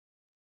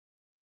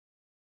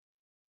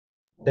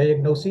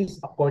Diagnosis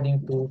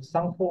according to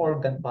Sangpo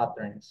organ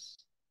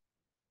patterns.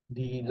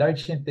 The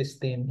large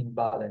intestine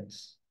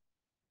imbalance.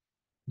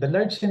 The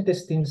large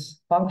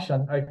intestine's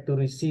function are to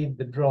receive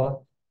the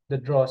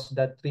dross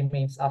that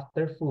remains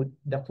after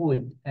the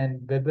food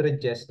and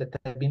beverages that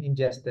have been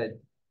ingested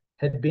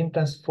had been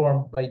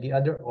transformed by the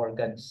other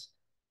organs,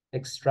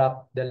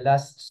 extract the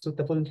last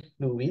suitable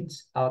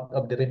fluids out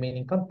of the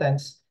remaining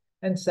contents,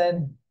 and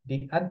send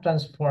the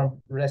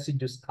untransformed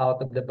residues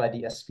out of the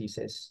body as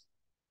feces.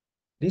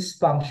 These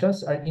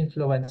functions are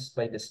influenced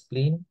by the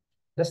spleen,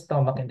 the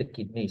stomach, and the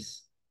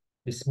kidneys.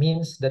 This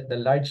means that the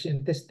large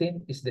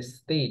intestine is the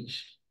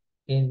stage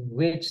in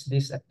which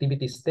these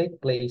activities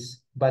take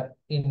place, but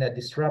in a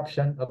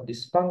disruption of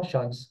these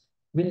functions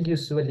will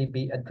usually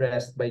be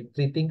addressed by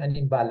treating an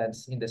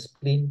imbalance in the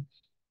spleen,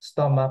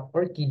 stomach,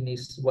 or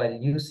kidneys while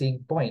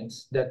using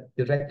points that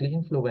directly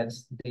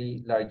influence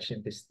the large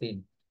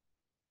intestine.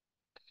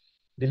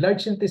 The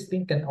large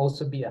intestine can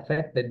also be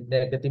affected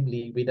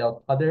negatively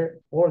without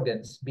other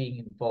organs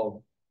being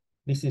involved.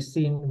 This is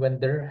seen when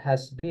there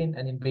has been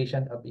an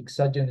invasion of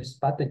exogenous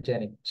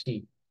pathogenic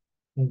qi.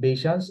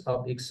 Invasions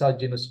of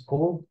exogenous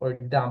cold or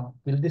damp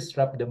will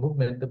disrupt the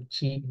movement of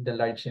qi in the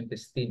large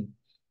intestine.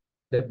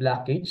 The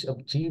blockage of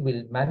qi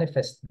will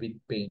manifest with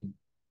pain.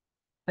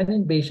 An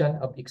invasion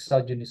of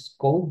exogenous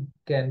cold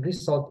can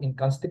result in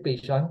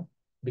constipation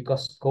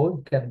because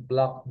cold can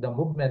block the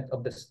movement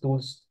of the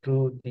stools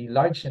through the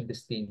large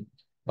intestine,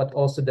 but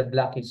also the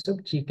blockage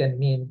of qi can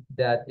mean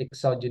that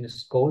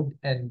exogenous cold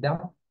and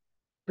damp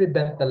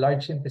prevent the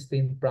large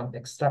intestine from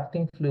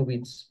extracting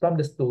fluids from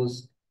the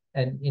stools,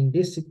 and in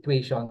these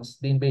situations,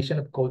 the invasion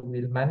of cold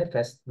will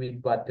manifest with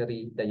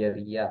watery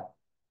diarrhea.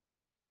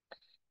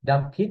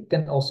 Damp heat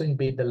can also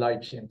invade the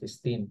large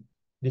intestine.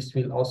 This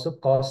will also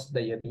cause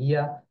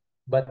diarrhea,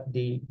 but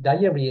the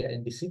diarrhea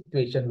in this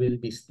situation will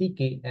be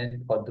sticky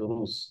and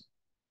odorous.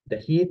 The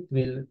heat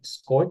will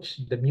scorch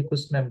the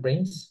mucous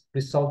membranes,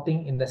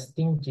 resulting in a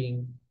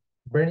stinging,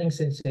 burning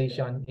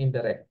sensation in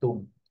the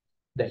rectum.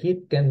 The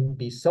heat can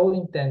be so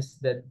intense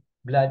that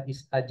blood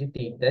is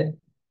agitated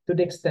to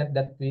the extent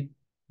that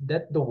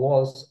the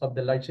walls of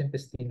the large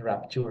intestine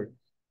rupture.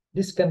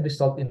 This can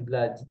result in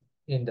blood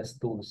in the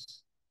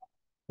stools.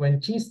 When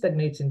qi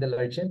stagnates in the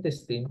large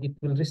intestine, it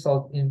will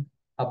result in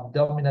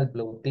abdominal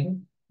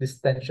bloating,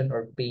 distension,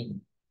 or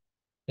pain.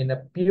 In a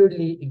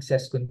purely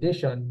excess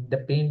condition, the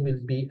pain will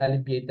be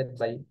alleviated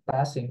by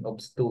passing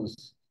of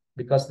stools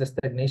because the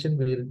stagnation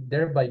will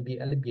thereby be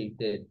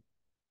alleviated.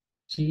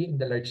 Qi in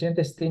the large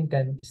intestine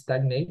can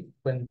stagnate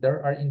when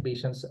there are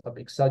invasions of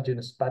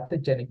exogenous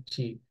pathogenic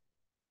qi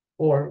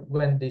or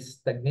when the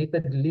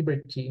stagnated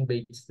liver qi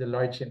invades the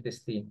large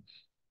intestine,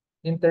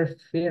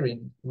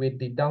 interfering with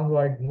the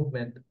downward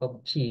movement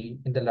of qi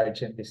in the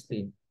large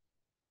intestine.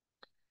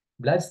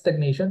 Blood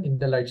stagnation in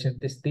the large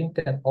intestine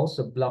can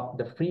also block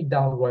the free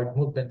downward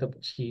movement of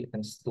qi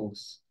and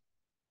stools.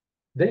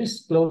 There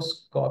is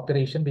close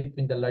cooperation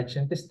between the large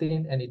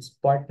intestine and its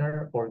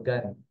partner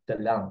organ, the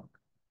lung.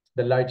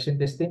 The large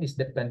intestine is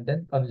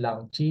dependent on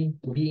lung qi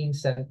being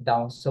sent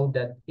down so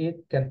that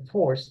it can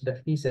force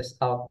the feces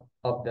out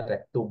of the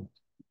rectum.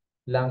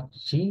 Lung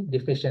qi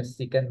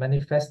deficiency can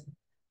manifest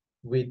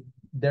with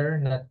there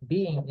not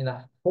being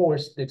enough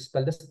force to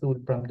expel the stool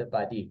from the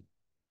body.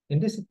 In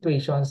these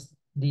situations,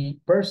 the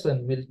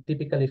person will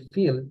typically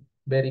feel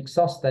very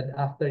exhausted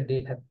after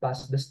they have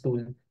passed the stool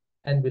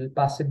and will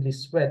possibly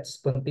sweat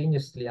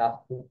spontaneously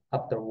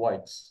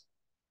afterwards.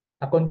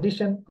 A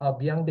condition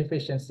of yang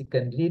deficiency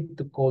can lead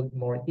to cold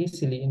more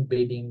easily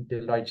invading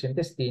the large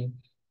intestine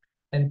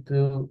and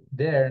to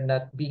there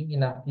not being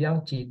enough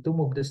yang qi to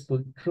move the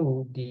stool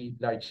through the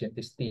large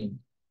intestine.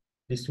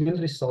 This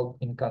will result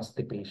in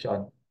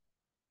constipation.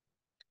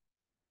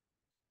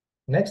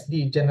 Next,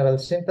 the general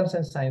symptoms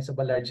and signs of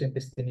a large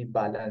intestine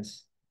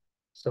imbalance.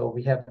 So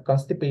we have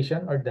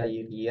constipation or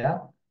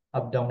diarrhea,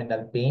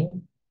 abdominal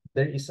pain,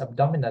 there is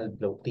abdominal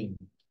bloating.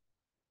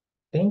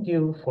 Thank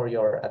you for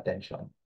your attention.